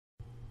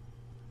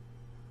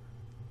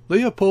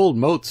Leopold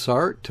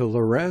Mozart to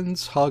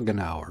Lorenz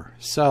Hagenauer,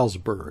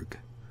 Salzburg,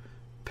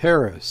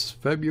 Paris,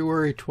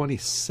 February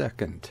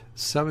 22nd,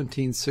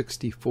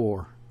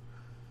 1764.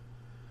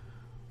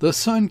 The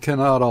sun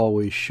cannot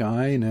always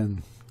shine,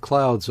 and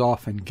clouds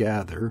often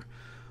gather,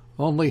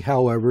 only,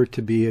 however,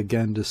 to be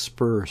again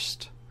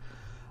dispersed.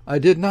 I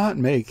did not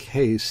make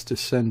haste to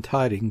send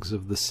tidings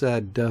of the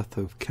sad death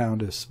of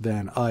Countess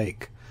van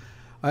Eyck.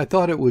 I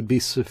thought it would be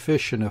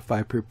sufficient if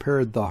I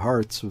prepared the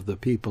hearts of the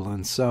people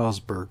in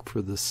Salzburg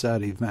for the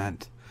sad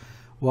event,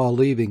 while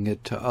leaving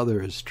it to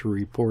others to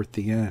report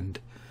the end.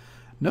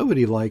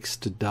 Nobody likes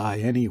to die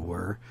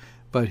anywhere,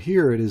 but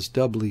here it is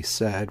doubly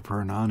sad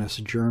for an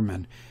honest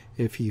German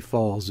if he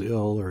falls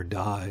ill or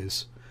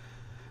dies.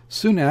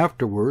 Soon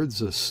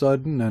afterwards, a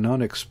sudden and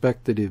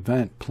unexpected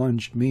event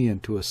plunged me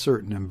into a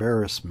certain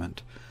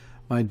embarrassment.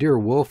 My dear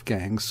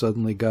Wolfgang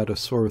suddenly got a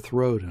sore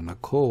throat and a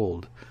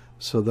cold,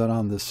 so that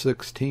on the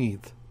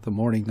 16th, the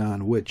morning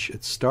on which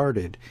it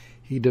started,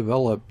 he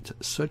developed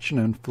such an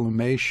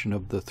inflammation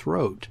of the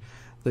throat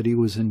that he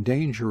was in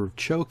danger of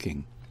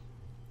choking.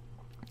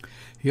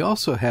 He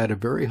also had a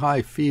very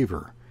high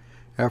fever.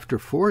 After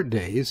 4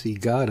 days he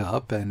got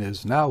up and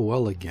is now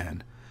well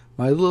again.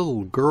 My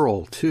little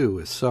girl, too,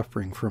 is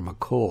suffering from a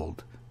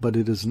cold, but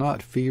it is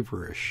not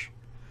feverish.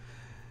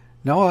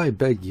 Now I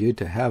beg you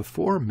to have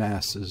 4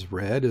 masses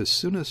read as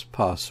soon as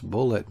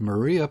possible at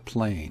Maria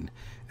Plain,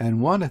 and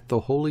 1 at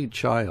the Holy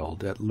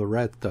Child at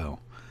Loreto.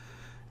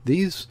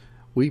 These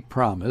we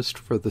promised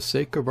for the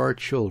sake of our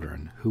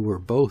children, who were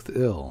both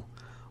ill.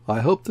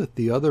 I hope that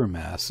the other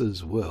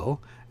masses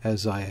will,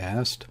 as I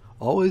asked,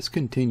 always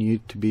continue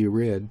to be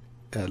read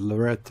at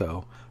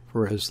Loreto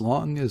for as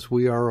long as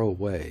we are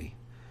away.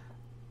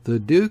 The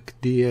Duc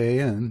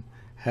d'Ayen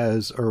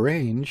has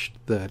arranged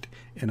that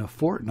in a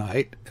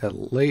fortnight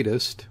at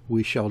latest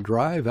we shall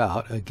drive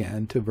out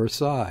again to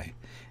Versailles,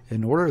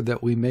 in order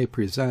that we may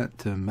present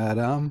to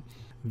Madame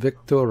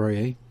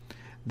Victoire,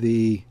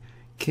 the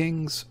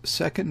King's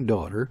second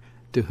daughter,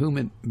 to whom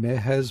it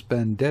has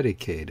been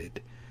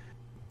dedicated,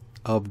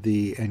 of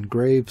the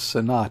engraved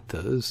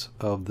sonatas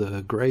of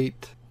the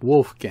great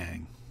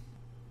Wolfgang.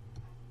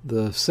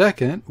 The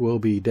second will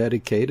be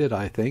dedicated,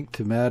 I think,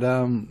 to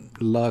Madame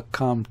la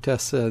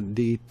Comtesse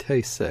de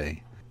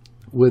Tessé.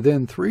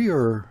 Within 3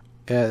 or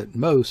at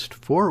most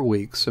 4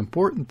 weeks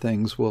important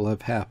things will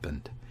have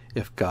happened,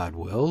 if God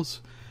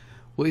wills.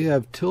 We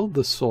have tilled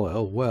the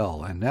soil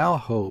well and now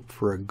hope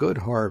for a good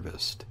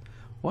harvest.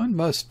 One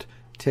must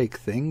take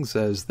things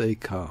as they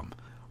come.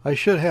 I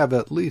should have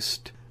at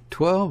least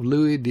 12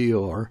 louis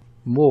d'or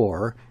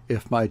more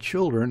if my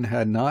children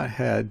had not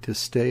had to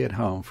stay at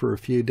home for a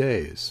few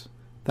days.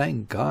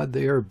 Thank God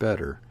they are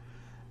better.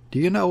 Do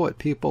you know what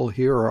people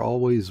here are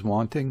always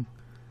wanting?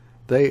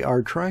 They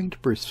are trying to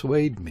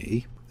persuade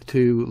me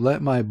to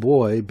let my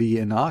boy be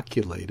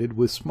inoculated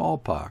with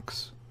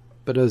smallpox.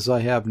 But as I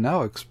have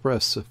now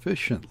expressed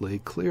sufficiently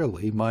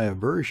clearly my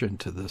aversion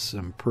to this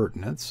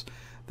impertinence,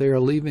 they are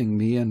leaving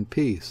me in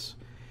peace.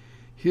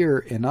 Here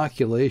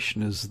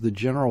inoculation is the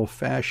general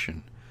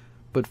fashion,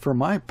 but for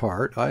my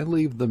part I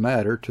leave the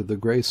matter to the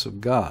grace of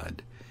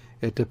God.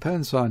 It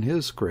depends on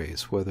His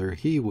grace whether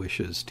He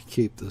wishes to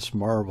keep this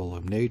marvel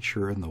of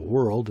nature in the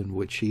world in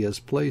which He has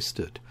placed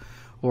it,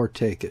 or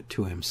take it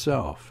to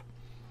Himself.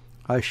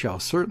 I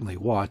shall certainly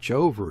watch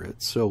over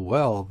it so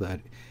well that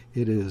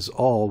it is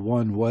all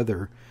one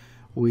whether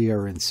we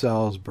are in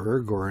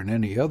Salzburg or in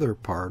any other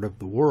part of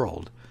the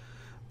world.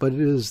 But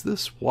it is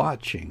this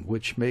watching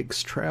which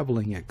makes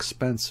traveling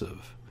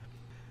expensive.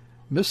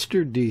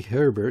 Mr. de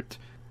Herbert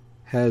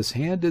has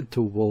handed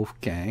to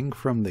Wolfgang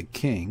from the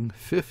king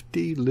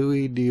 50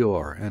 louis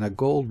d'or and a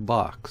gold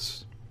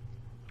box.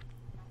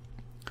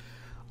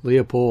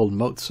 Leopold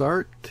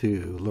Mozart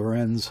to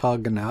Lorenz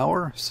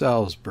Hagenauer,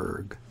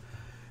 Salzburg,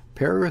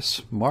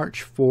 Paris,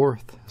 March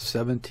 4th,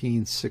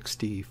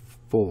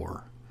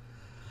 1764.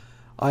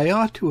 I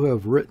ought to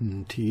have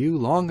written to you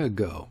long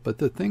ago, but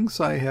the things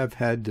I have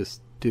had to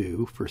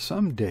do for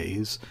some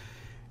days,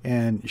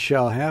 and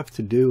shall have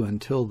to do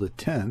until the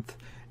 10th,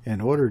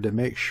 in order to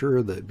make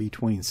sure that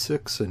between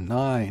 6 and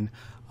 9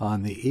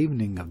 on the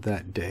evening of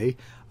that day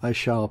I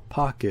shall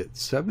pocket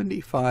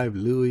 75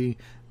 louis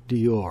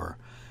d'or,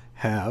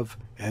 have,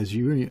 as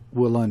you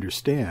will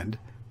understand,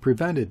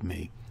 prevented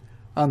me.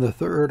 On the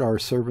 3rd, our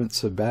servant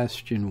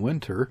Sebastian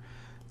Winter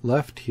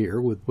left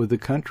here with the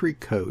country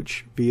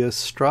coach via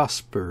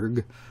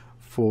Strasbourg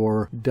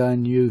for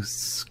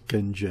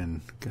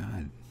Danuskingen.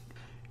 God.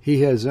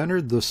 He has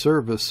entered the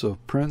service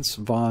of Prince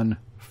von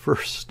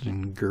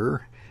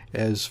Fürstinger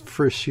as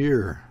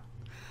Friseur.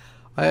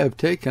 I have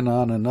taken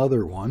on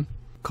another one,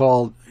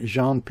 called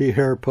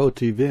Jean-Pierre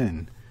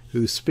Potivin,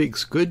 who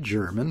speaks good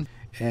German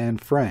and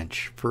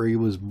French, for he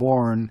was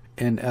born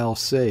in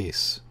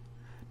Alsace.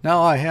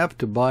 Now I have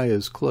to buy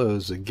his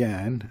clothes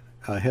again,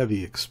 a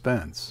heavy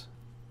expense.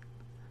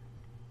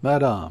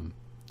 Madame,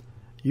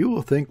 you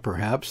will think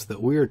perhaps that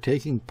we are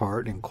taking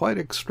part in quite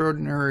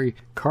extraordinary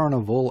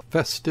carnival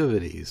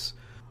festivities.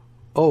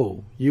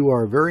 Oh, you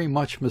are very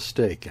much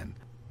mistaken.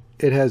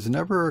 It has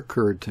never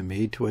occurred to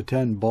me to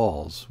attend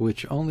balls,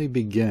 which only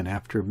begin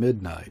after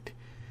midnight.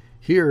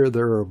 Here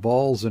there are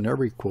balls in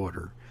every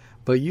quarter,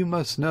 but you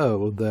must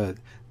know that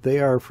they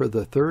are for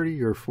the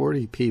 30 or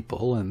 40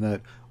 people, and that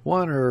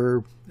one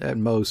or at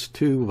most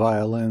two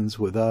violins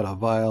without a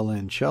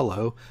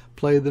violoncello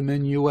play the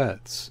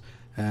minuets.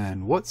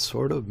 And what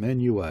sort of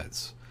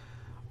minuets?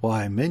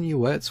 Why,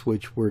 minuets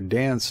which were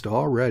danced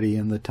already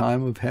in the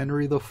time of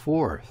Henry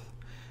IV.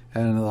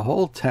 And in the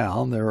whole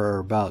town there are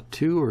about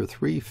 2 or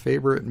 3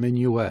 favorite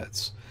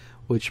minuets,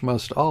 which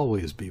must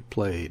always be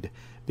played,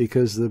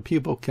 because the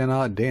people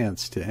cannot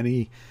dance to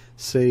any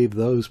save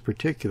those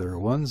particular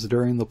ones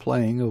during the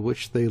playing of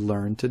which they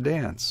learn to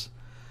dance.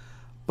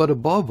 But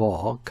above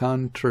all,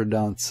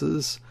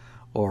 contradances,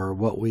 or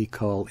what we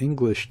call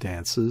English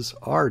dances,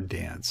 are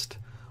danced.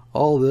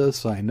 All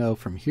this I know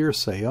from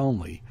hearsay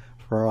only,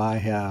 for I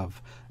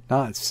have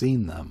not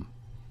seen them.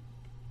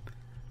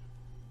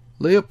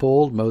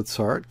 Leopold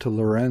Mozart to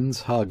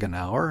Lorenz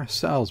Hagenauer,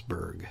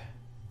 Salzburg.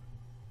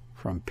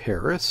 From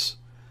Paris,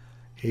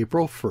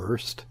 April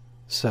 1st,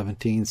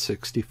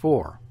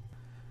 1764.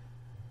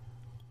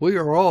 We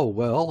are all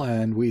well,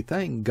 and we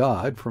thank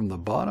God from the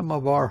bottom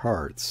of our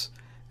hearts.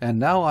 And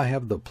now I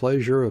have the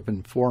pleasure of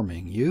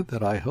informing you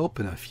that I hope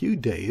in a few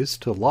days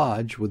to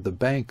lodge with the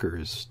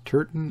bankers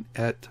Turton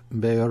et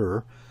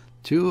Bayer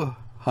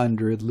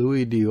 200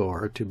 louis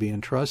d'or to be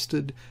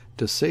entrusted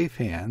to safe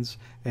hands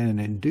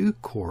and in due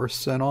course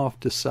sent off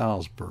to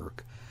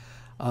Salzburg.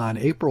 On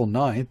April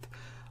 9th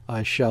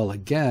I shall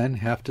again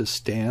have to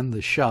stand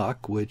the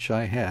shock which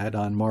I had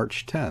on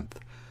March 10th,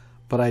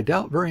 but I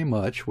doubt very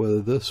much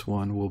whether this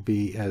one will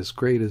be as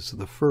great as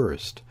the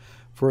first,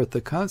 for at the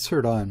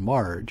concert on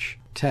March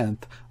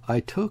 10th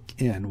I took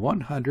in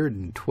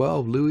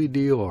 112 louis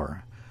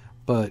d'or,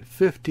 but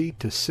 50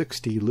 to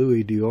 60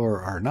 louis d'or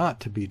are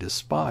not to be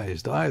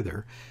despised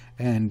either,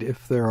 and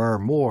if there are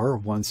more,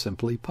 one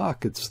simply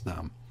pockets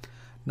them.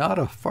 Not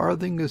a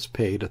farthing is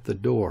paid at the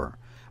door,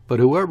 but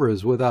whoever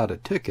is without a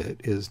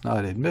ticket is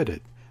not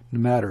admitted, no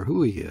matter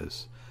who he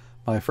is.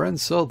 My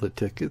friends sell the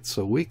tickets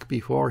a week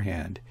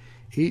beforehand,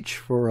 each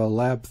for a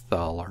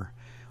Labthaler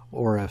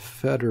or a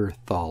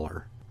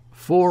Federthaler,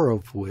 4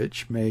 of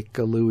which make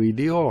a louis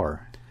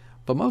d'or.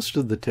 But most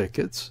of the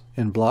tickets,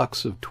 in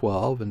blocks of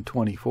 12 and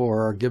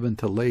 24, are given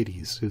to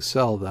ladies, who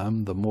sell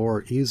them the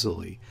more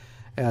easily,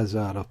 as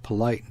out of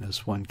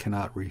politeness one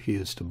cannot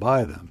refuse to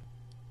buy them.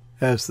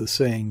 As the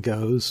saying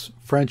goes,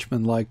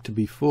 Frenchmen like to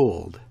be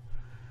fooled.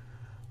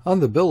 On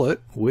the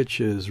billet, which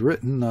is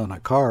written on a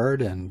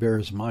card and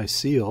bears my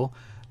seal,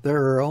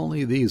 there are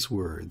only these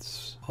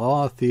words: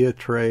 Au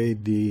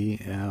Théâtre de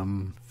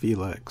M.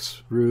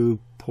 Félix, Rue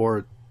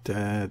Porte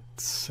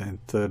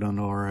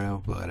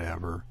Saint-Honoré,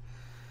 whatever.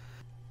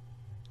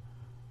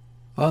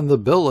 On the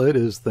billet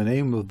is the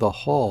name of the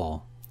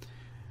hall.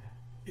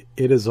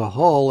 It is a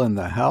hall in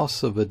the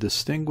house of a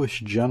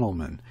distinguished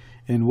gentleman,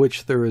 in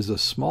which there is a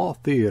small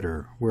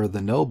theatre, where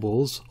the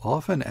nobles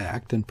often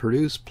act and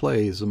produce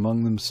plays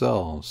among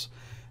themselves,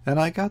 and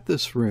I got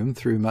this room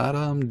through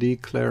Madame de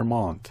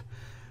Clermont,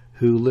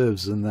 who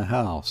lives in the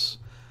house.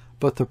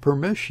 But the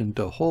permission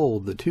to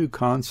hold the 2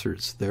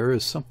 concerts there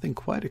is something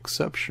quite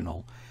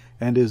exceptional,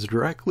 and is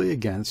directly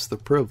against the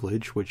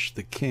privilege which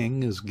the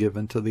king has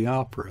given to the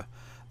opera,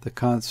 the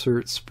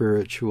concert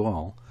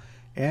spirituel,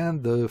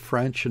 and the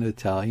French and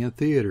Italian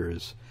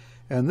theatres,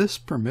 and this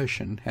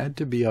permission had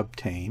to be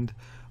obtained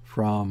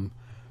from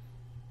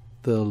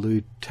the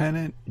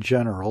Lieutenant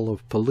General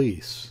of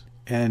Police,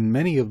 and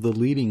many of the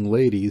leading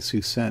ladies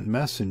who sent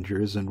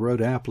messengers and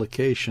wrote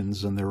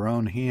applications in their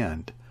own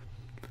hand.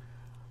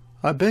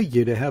 I beg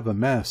you to have a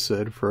mass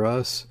said for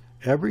us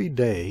every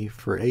day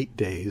for 8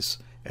 days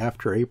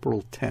after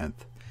April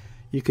 10th.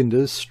 You can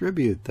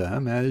distribute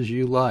them as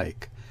you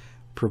like,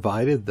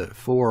 provided that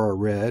 4 are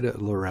read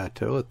at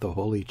Loreto at the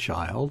Holy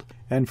Child,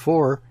 and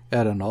 4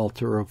 at an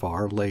altar of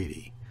Our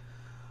Lady.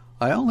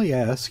 I only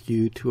ask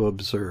you to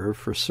observe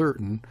for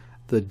certain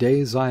the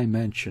days I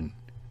mention.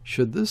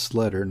 Should this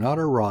letter not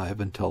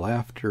arrive until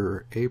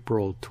after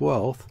April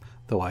 12th,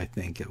 though I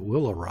think it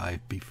will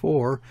arrive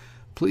before,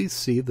 please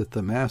see that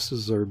the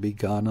Masses are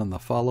begun on the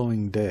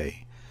following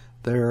day.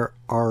 There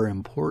are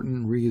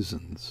important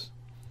reasons.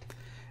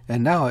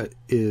 And now it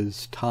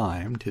is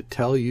time to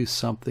tell you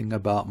something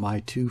about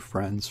my 2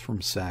 friends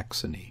from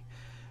Saxony,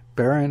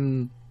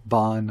 Baron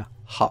von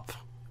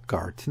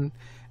Hopfgarten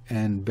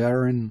and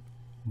Baron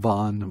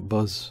von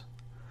Buzz.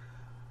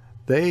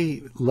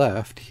 They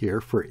left here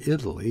for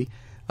Italy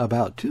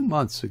about 2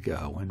 months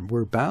ago, and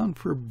were bound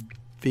for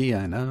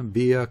Vienna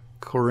via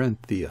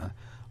Corinthia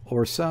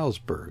or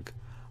Salzburg.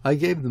 I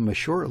gave them a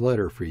short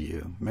letter for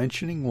you,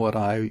 mentioning what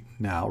I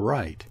now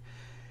write.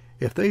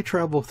 If they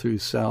travel through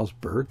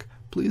Salzburg,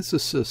 please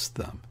assist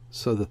them,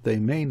 so that they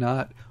may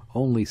not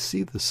only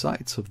see the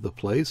sights of the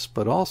place,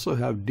 but also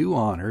have due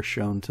honor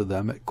shown to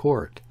them at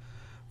court.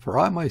 For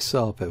I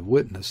myself have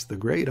witnessed the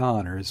great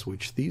honors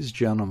which these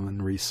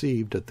gentlemen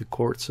received at the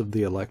courts of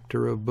the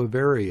Elector of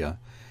Bavaria,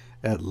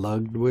 at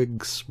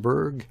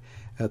Ludwigsburg,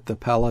 at the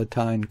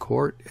Palatine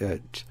Court,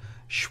 at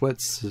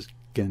Schwetzingen,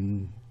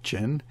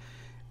 Wageningen,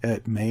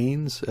 at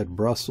Mainz, at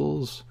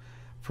Brussels,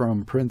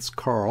 from Prince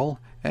Karl,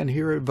 and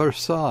here at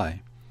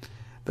Versailles.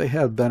 They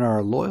have been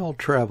our loyal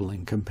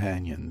traveling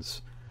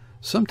companions.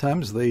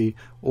 Sometimes they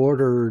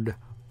ordered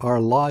our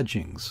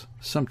lodgings,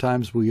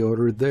 sometimes we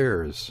ordered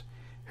theirs.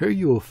 Here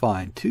you will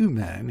find two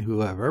men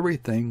who have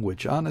everything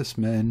which honest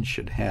men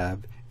should have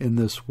in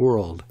this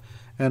world,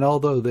 and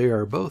although they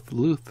are both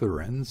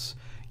Lutherans,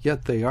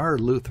 yet they are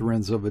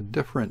Lutherans of a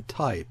different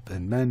type,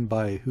 and men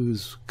by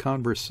whose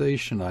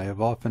conversation I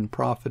have often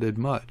profited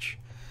much.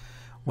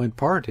 When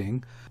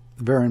parting,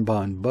 Baron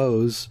von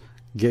Bose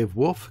gave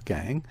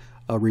Wolfgang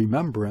a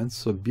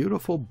remembrance, a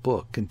beautiful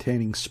book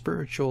containing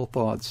spiritual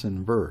thoughts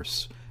in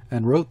verse,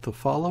 and wrote the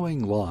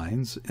following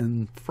lines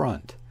in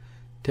front.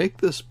 Take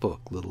this book,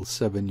 little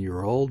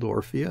 7-year-old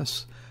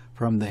Orpheus,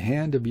 from the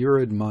hand of your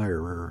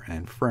admirer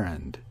and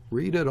friend.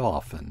 Read it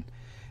often,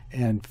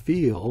 and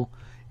feel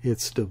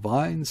its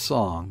divine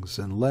songs,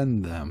 and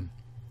lend them,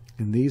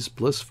 in these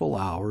blissful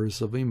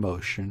hours of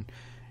emotion,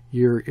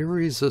 your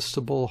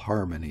irresistible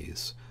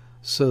harmonies,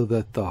 so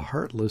that the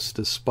heartless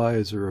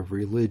despiser of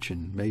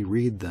religion may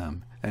read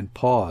them, and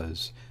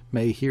pause,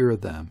 may hear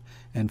them,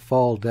 and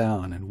fall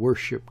down and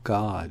worship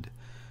God.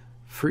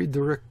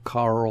 Friedrich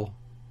Karl,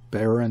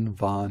 Baron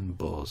von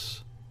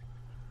Bose.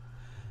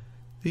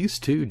 These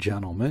two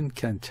gentlemen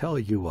can tell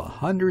you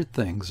 100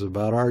 things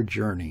about our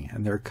journey,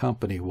 and their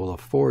company will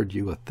afford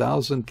you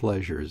 1,000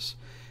 pleasures.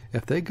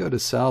 If they go to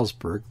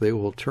Salzburg, they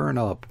will turn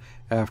up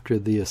after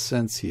the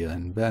Essentia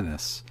in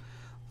Venice.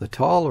 The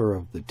taller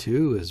of the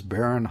two is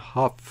Baron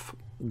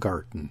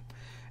Hofgarten,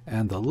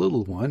 and the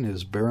little one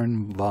is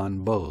Baron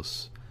von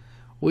Bose.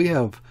 We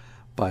have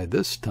by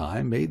this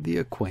time made the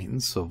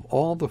acquaintance of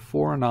all the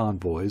foreign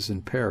envoys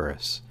in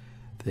Paris.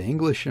 The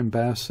English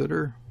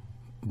ambassador,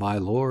 my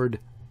Lord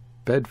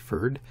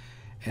Bedford,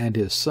 and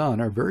his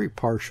son are very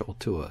partial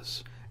to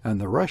us,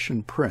 and the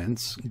Russian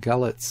Prince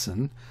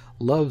Galitzin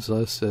loves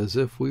us as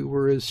if we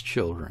were his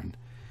children.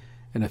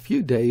 In a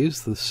few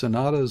days the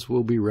sonatas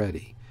will be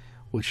ready,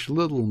 which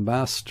little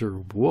Master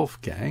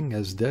Wolfgang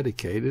has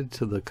dedicated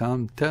to the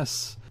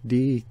Comtesse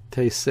de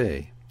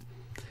Tessé.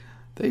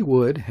 They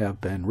would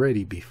have been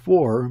ready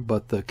before,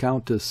 but the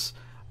Countess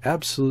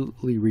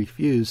absolutely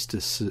refused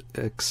to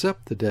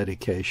accept the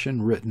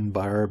dedication written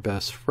by our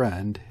best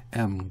friend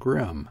M.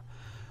 Grimm,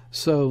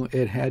 so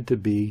it had to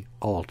be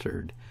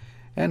altered,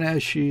 and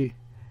as she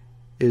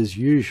is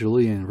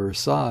usually in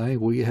Versailles,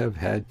 we have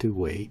had to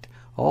wait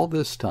all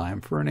this time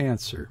for an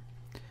answer.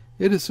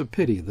 It is a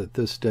pity that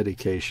this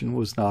dedication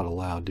was not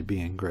allowed to be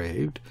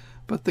engraved,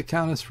 but the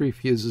Countess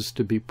refuses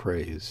to be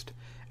praised,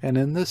 and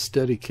in this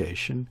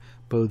dedication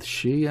both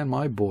she and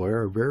my boy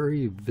are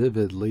very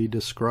vividly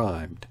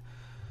described.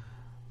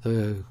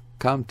 The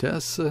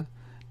Comtesse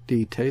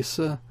de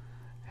Tessa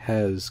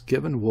has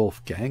given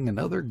Wolfgang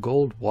another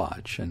gold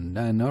watch, and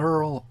an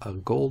earl a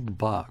gold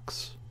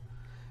box.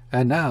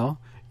 And now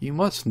you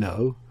must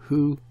know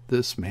who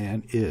this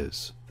man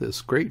is,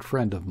 this great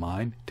friend of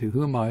mine, to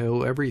whom I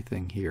owe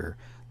everything here,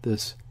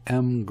 this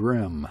M.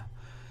 Grimm.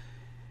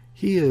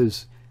 He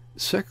is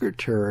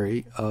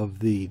secretary of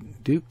the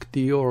Duc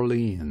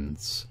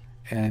d'Orleans,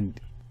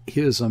 and he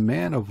is a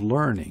man of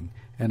learning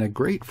and a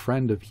great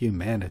friend of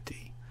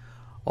humanity.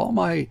 All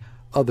my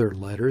other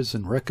letters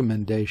and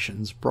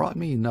recommendations brought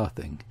me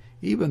nothing,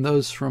 even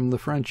those from the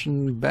French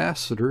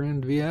ambassador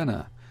in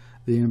Vienna,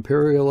 the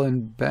imperial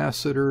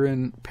ambassador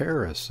in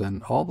Paris,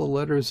 and all the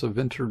letters of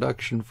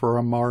introduction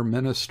from our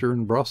minister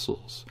in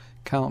Brussels,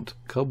 Count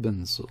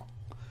Cobenzl,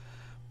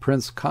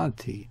 Prince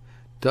Conti,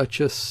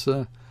 Duchess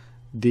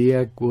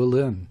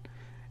d'Aiguillon,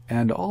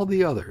 and all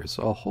the others,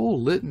 a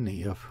whole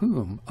litany of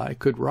whom I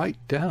could write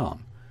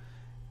down.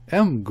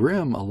 M.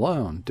 Grimm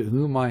alone, to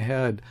whom I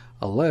had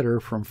a letter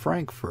from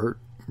Frankfurt,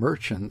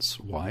 merchant's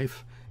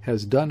wife,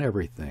 has done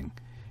everything.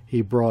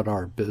 He brought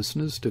our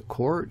business to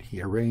court,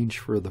 he arranged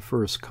for the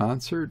first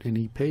concert, and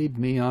he paid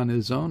me on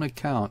his own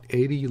account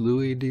 80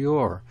 louis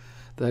d'or.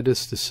 That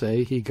is to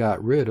say, he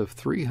got rid of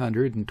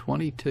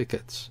 320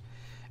 tickets.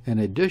 In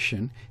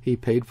addition, he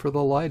paid for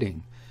the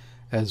lighting,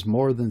 as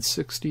more than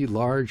 60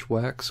 large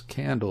wax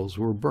candles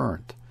were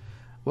burnt.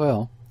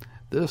 Well,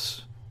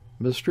 this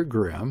Mr.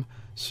 Grimm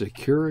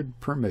secured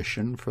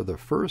permission for the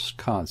first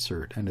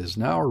concert and is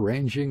now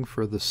arranging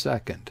for the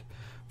second,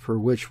 for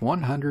which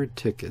 100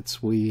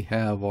 tickets we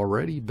have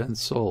already been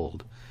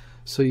sold.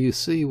 So you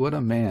see what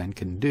a man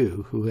can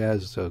do who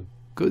has a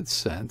good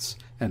sense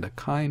and a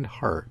kind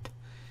heart.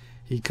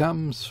 He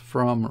comes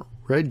from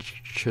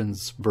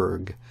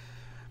Regensburg,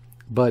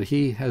 but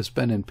he has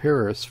been in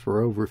Paris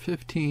for over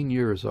 15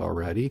 years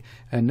already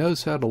and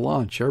knows how to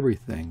launch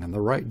everything in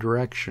the right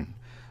direction,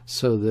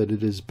 so that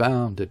it is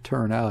bound to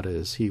turn out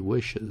as he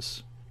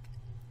wishes.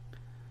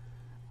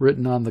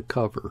 Written on the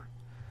cover,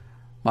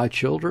 my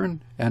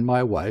children and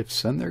my wife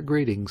send their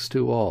greetings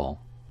to all.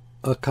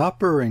 A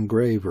copper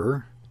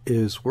engraver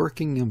is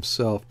working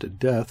himself to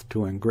death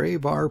to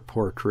engrave our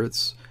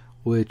portraits,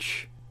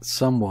 which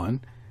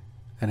someone,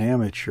 an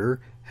amateur,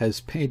 has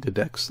painted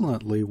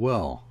excellently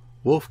well.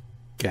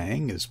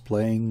 Wolfgang is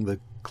playing the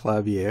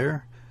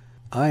clavier.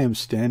 I am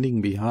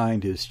standing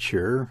behind his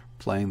chair,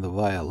 playing the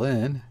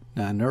violin.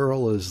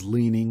 Nannerl is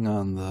leaning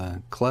on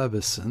the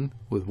clavecin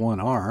with one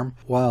arm,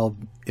 while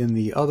in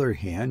the other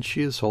hand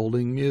she is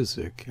holding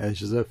music,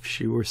 as if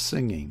she were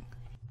singing.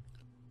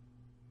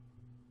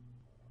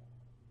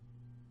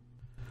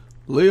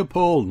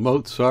 Leopold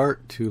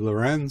Mozart to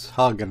Lorenz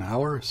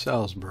Hagenauer,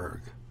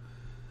 Salzburg.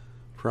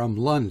 From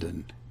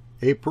London,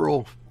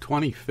 April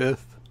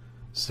 25th,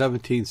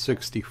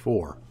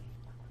 1764.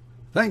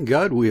 Thank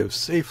God we have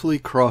safely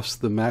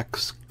crossed the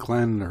Max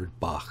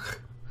Glannerbach.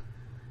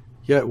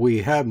 Yet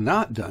we have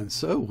not done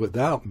so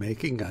without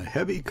making a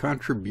heavy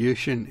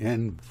contribution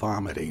in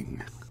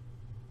vomiting.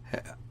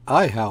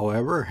 I,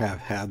 however, have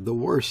had the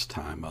worst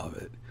time of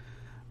it,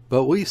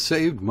 but we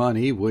saved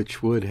money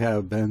which would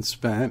have been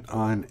spent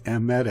on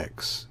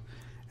emetics,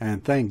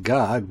 and thank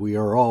God we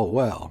are all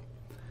well.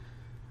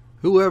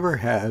 Whoever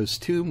has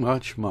too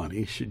much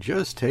money should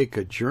just take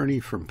a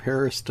journey from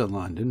Paris to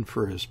London,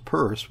 for his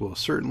purse will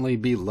certainly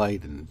be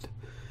lightened.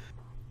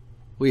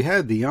 We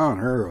had the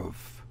honor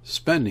of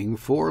spending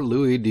 4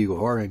 louis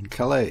d'or in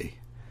Calais,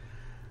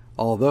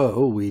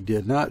 although we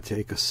did not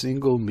take a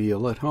single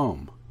meal at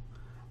home,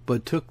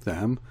 but took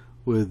them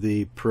with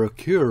the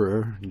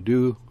procureur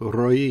du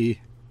roi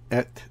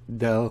et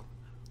de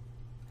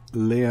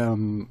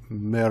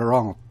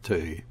l'Emeraunt,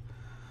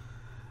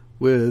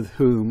 with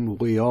whom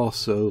we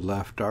also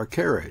left our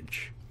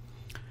carriage.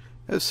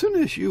 As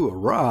soon as you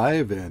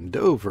arrive in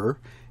Dover,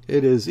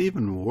 it is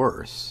even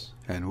worse,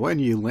 and when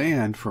you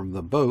land from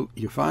the boat,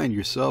 you find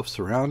yourself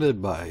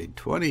surrounded by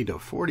 20 to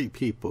 40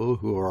 people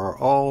who are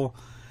all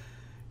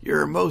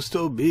your most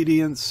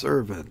obedient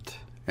servant,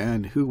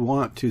 and who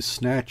want to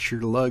snatch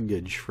your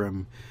luggage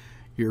from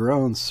your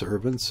own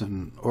servants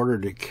in order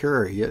to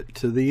carry it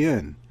to the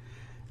inn,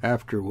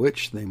 after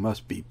which they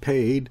must be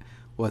paid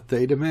what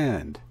they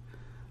demand.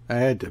 I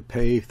had to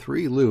pay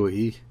 3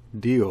 louis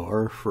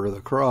d'or for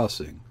the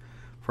crossing,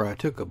 for I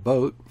took a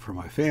boat for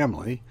my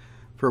family,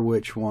 for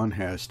which one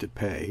has to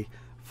pay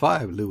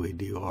 5 louis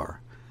d'or.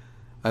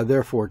 I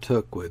therefore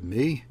took with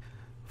me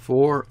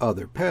 4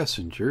 other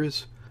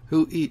passengers,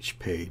 who each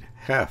paid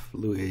half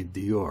louis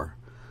d'or.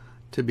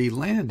 To be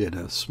landed in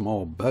a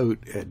small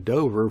boat at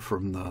Dover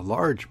from the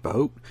large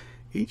boat,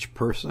 each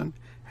person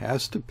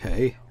has to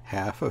pay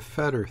half a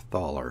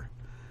federthaler.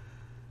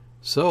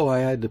 So I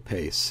had to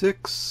pay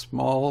 6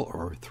 small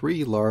or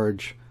 3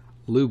 large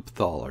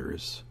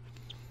lubthalers,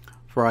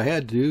 for I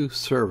had 2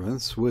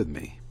 servants with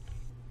me,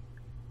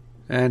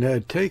 and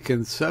had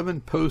taken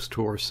 7 post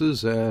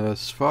horses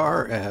as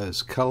far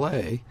as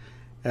Calais,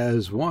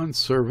 as one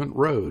servant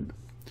rode.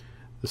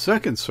 The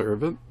second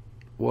servant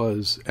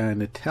was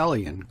an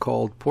Italian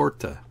called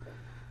Porta,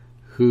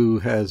 who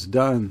has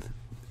done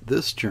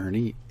this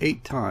journey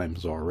 8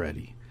 times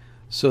already,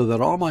 so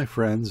that all my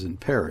friends in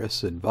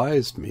Paris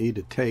advised me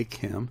to take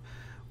him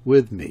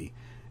with me.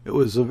 It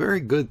was a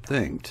very good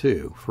thing,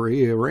 too, for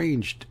he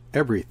arranged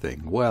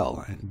everything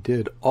well and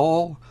did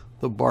all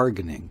the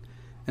bargaining.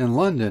 In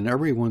London,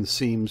 everyone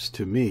seems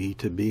to me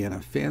to be in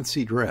a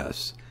fancy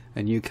dress,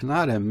 and you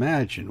cannot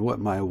imagine what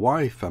my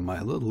wife and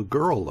my little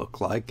girl look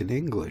like in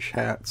English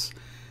hats,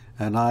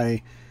 and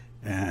I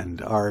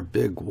and our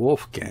big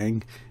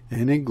Wolfgang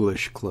in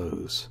English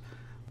clothes.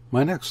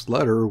 My next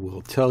letter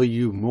will tell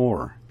you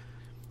more.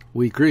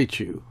 We greet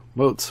you,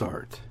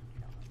 Mozart.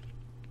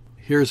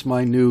 Here's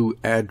my new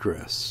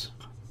address.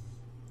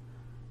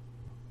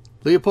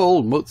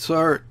 Leopold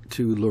Mozart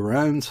to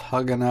Lorenz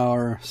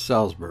Hagenauer,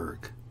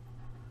 Salzburg.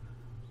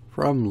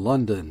 From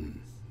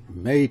London,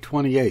 May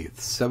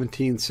 28th,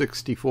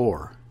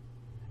 1764.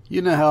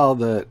 You know how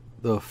that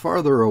the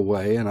farther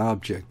away an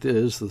object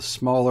is, the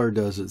smaller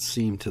does it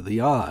seem to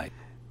the eye.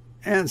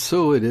 And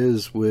so it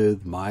is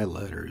with my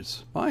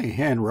letters. My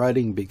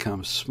handwriting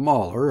becomes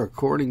smaller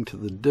according to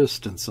the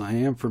distance I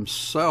am from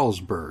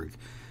Salzburg.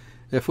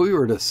 If we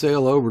were to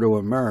sail over to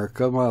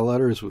America, my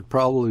letters would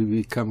probably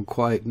become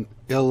quite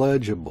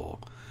illegible.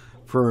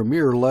 For a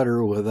mere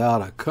letter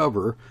without a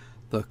cover,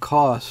 the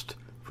cost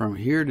from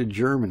here to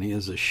Germany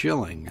is a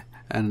shilling,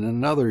 and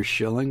another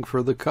shilling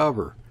for the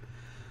cover,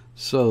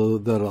 so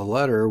that a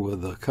letter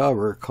with a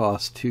cover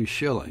costs 2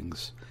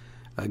 shillings.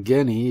 A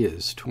guinea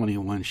is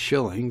 21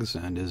 shillings,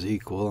 and is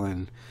equal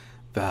in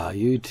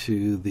value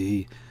to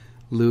the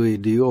louis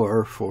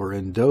d'or, for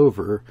in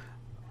Dover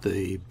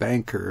the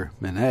banker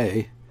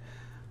Manet,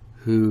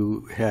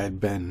 who had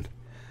been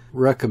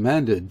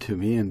recommended to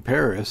me in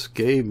Paris,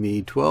 gave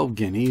me 12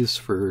 guineas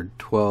for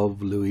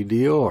 12 louis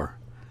d'or.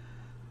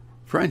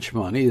 French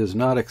money is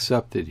not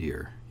accepted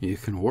here. You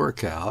can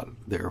work out,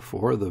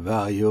 therefore, the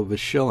value of a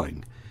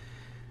shilling.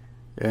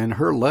 In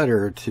her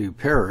letter to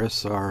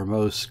Paris, our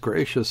most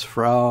gracious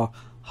Frau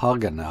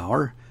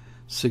Hagenauer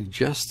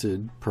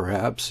suggested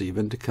perhaps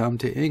even to come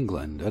to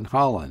England and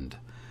Holland.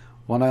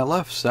 When I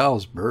left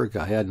Salzburg,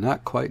 I had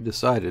not quite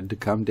decided to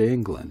come to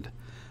England,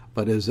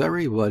 but as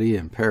everybody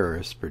in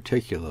Paris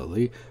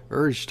particularly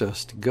urged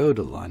us to go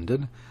to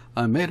London,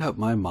 I made up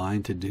my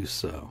mind to do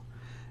so.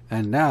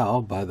 And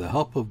now, by the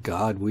help of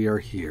God, we are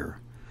here.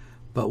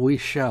 But we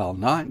shall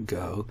not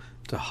go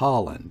to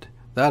Holland,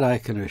 That I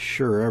can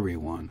assure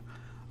everyone.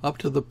 Up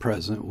to the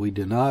present we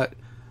do not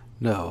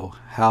know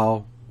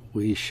how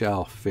we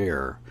shall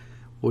fare.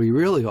 We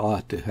really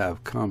ought to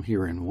have come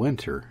here in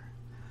winter.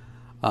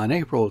 On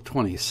April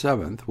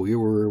 27th we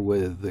were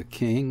with the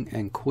King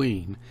and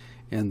Queen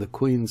in the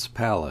Queen's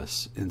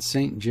Palace in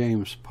St.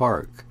 James's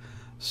Park,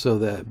 so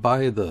that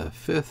by the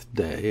 5th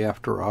day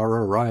after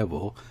our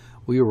arrival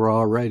we were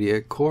already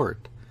at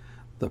court.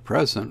 The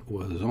present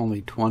was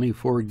only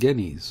 24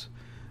 guineas,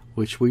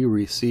 which we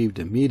received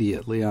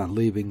immediately on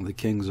leaving the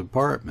King's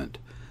apartment,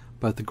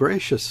 but the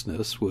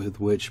graciousness with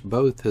which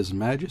both His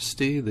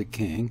Majesty the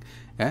King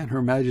and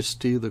Her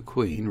Majesty the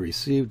Queen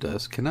received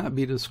us cannot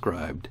be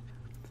described.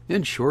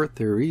 In short,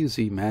 their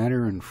easy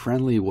manner and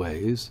friendly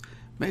ways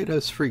made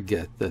us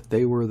forget that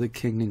they were the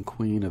King and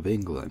Queen of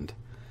England.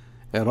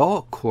 At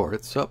all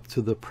courts up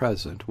to the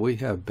present we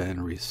have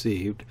been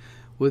received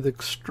with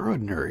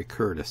extraordinary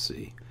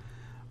courtesy,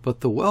 but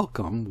the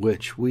welcome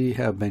which we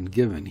have been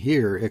given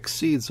here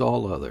exceeds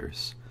all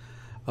others.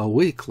 A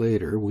week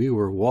later we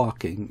were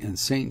walking in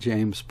St.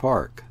 James's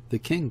Park. The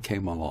King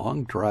came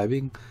along,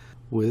 driving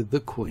with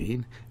the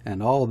Queen,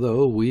 and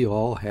although we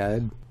all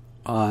had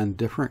on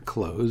different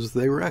clothes,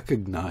 they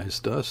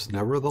recognized us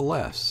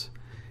nevertheless,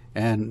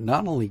 and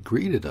not only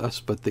greeted us,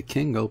 but the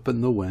King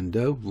opened the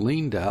window,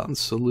 leaned out and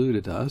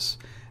saluted us,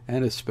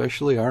 and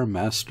especially our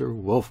master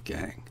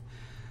Wolfgang,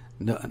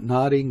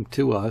 nodding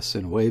to us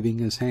and waving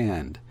his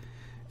hand.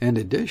 In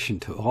addition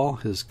to all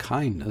his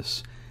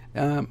kindness,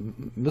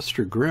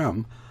 Mr.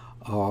 Grimm,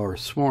 our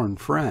sworn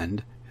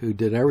friend, who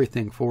did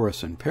everything for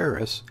us in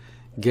Paris,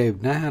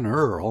 gave Nan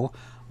Earl,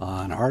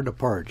 on our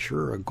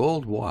departure, a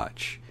gold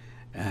watch,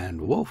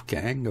 and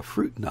Wolfgang a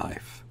fruit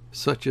knife,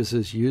 such as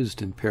is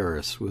used in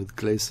Paris with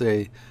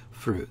glacé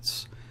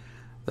fruits,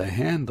 the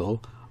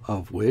handle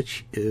of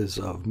which is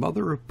of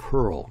mother of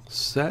pearl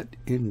set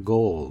in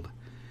gold.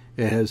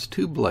 It has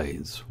 2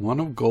 blades, one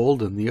of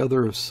gold and the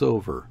other of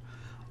silver.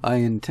 I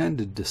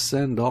intended to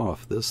send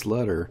off this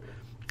letter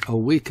a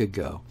week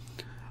ago.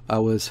 I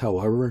was,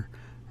 however,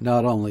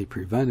 not only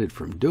prevented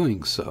from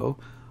doing so,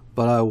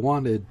 but I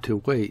wanted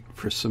to wait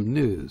for some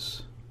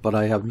news. But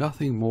I have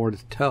nothing more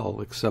to tell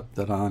except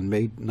that on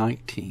May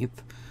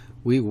 19th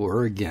we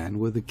were again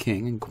with the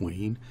King and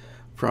Queen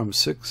from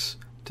 6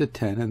 to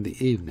 10 in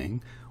the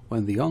evening,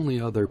 when the only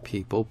other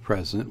people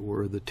present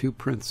were the 2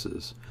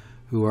 princes,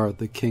 who are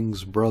the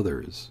King's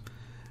brothers,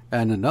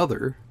 and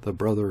another, the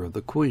brother of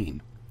the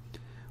Queen.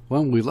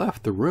 When we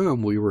left the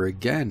room we were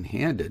again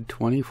handed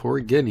 24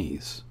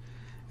 guineas.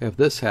 If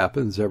this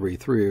happens every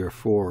 3 or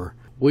 4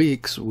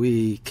 weeks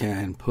we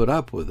can put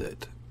up with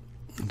it.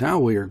 Now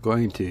we are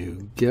going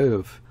to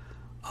give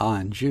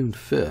on June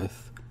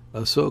 5th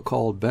a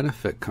so-called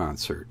benefit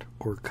concert,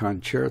 or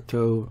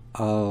concerto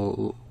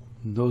al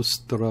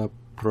nostro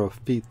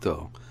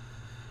profitto.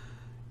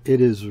 It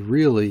is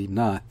really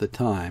not the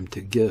time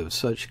to give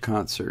such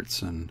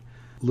concerts, and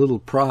little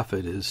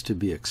profit is to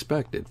be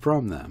expected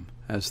from them,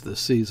 as the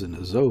season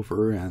is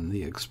over and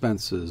the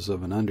expenses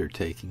of an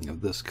undertaking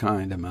of this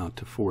kind amount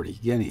to 40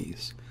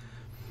 guineas.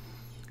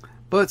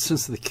 But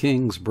since the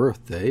King's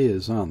birthday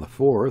is on the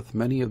 4th,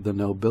 many of the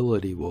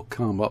nobility will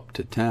come up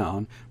to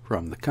town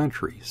from the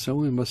country, so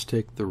we must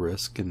take the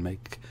risk and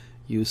make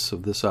use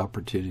of this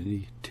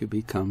opportunity to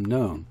become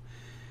known.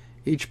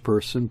 Each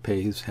person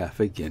pays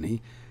half a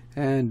guinea,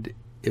 and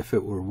if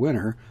it were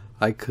winter,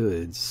 I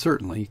could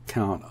certainly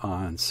count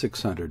on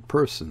 600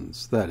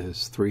 persons, that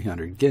is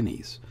 300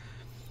 guineas.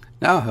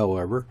 Now,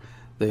 however,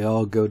 they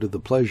all go to the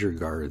pleasure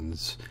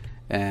gardens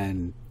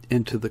and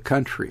into the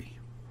country.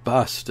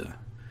 Basta.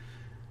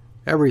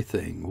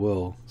 Everything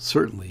will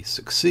certainly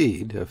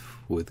succeed if,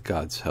 with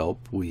God's help,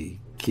 we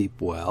keep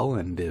well,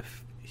 and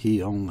if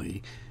He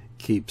only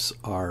keeps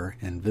our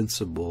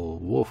invincible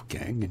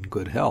Wolfgang in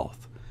good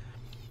health.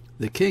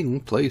 The King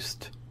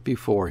placed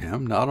before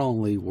him not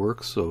only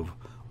works of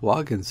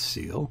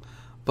Wagenseil,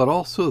 but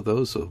also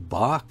those of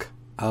Bach,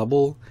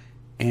 Abel,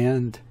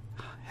 and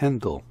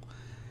Handel,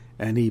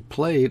 and he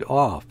played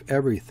off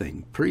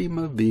everything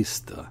prima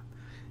vista.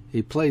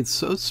 He played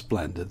so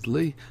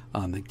splendidly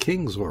on the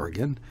King's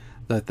organ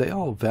that they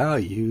all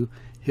value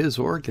his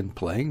organ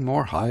playing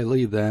more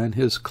highly than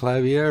his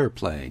clavier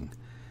playing.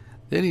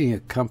 Then he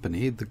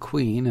accompanied the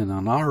Queen in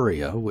an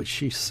aria which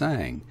she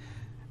sang,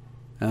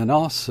 and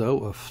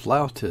also a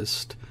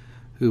flautist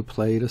who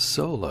played a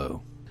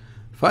solo.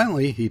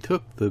 Finally, he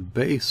took the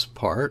bass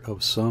part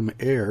of some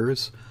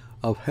airs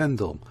of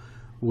Handel,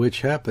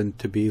 which happened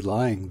to be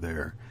lying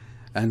there,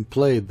 and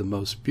played the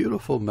most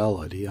beautiful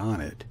melody on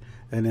it,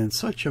 and in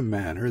such a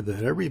manner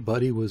that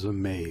everybody was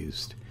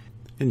amazed.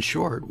 In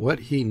short, what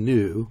he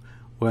knew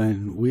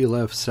when we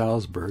left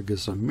Salzburg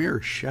is a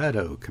mere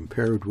shadow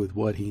compared with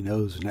what he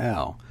knows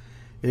now.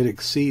 It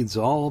exceeds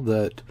all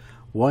that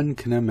one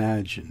can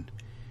imagine.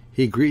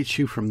 He greets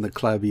you from the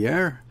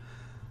clavier,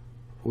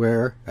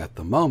 where at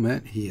the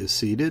moment he is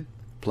seated,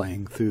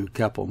 playing through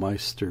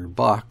Kapellmeister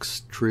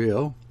Bach's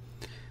trio.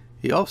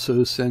 He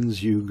also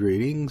sends you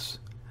greetings.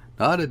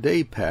 Not a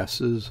day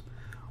passes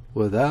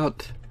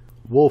without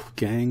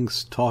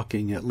Wolfgang's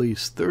talking at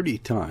least 30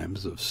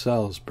 times of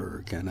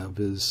Salzburg and of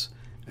his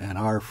and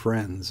our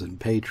friends and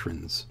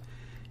patrons.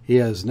 He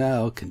has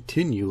now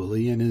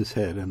continually in his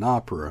head an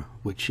opera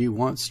which he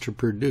wants to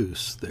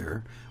produce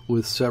there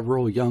with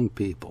several young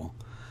people.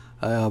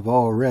 I have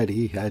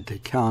already had to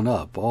count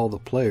up all the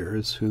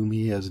players whom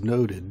he has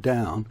noted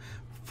down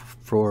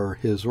for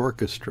his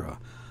orchestra,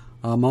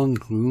 among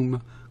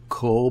whom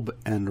Kolb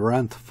and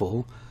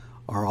Ranthful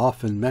are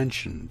often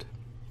mentioned.